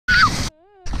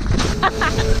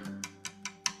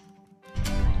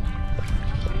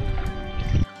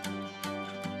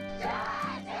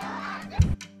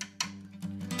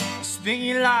Spend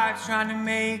your life trying to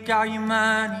make all your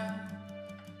money.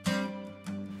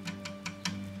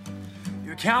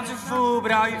 Your accounts are full,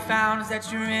 but all you found is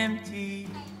that you're empty.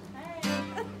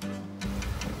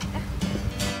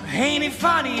 Ain't it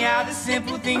funny how the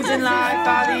simple things in life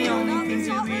are the only things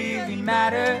that really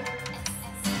matter?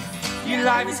 Your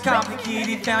life is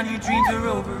complicated, found your dreams are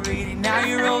overrated. Now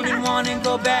you're old and want to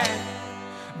go back,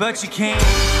 but you can't.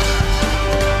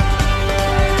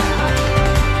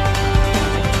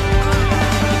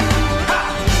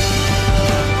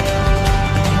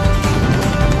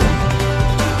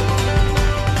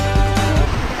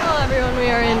 We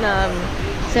are in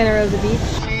Santa Rosa Beach.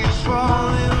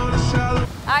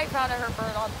 I found her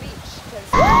bird on the beach.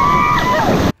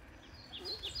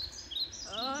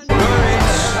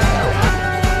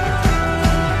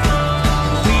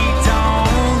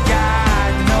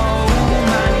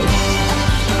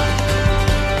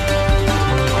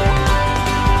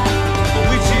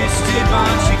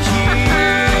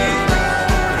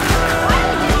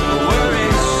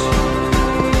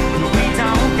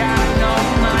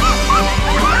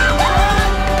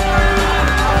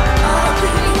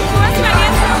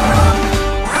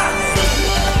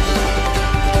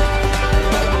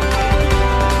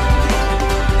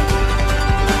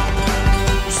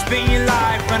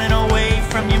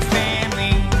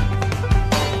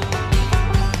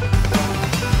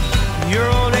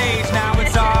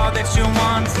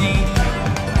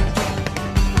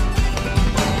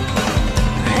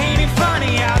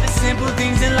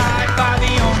 Things in life are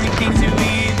the only things that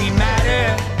really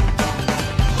matter.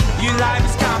 Your life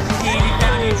is complicated,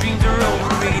 now your dreams are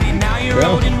overrated. Now you're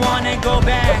old and wanna go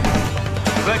back,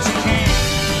 but you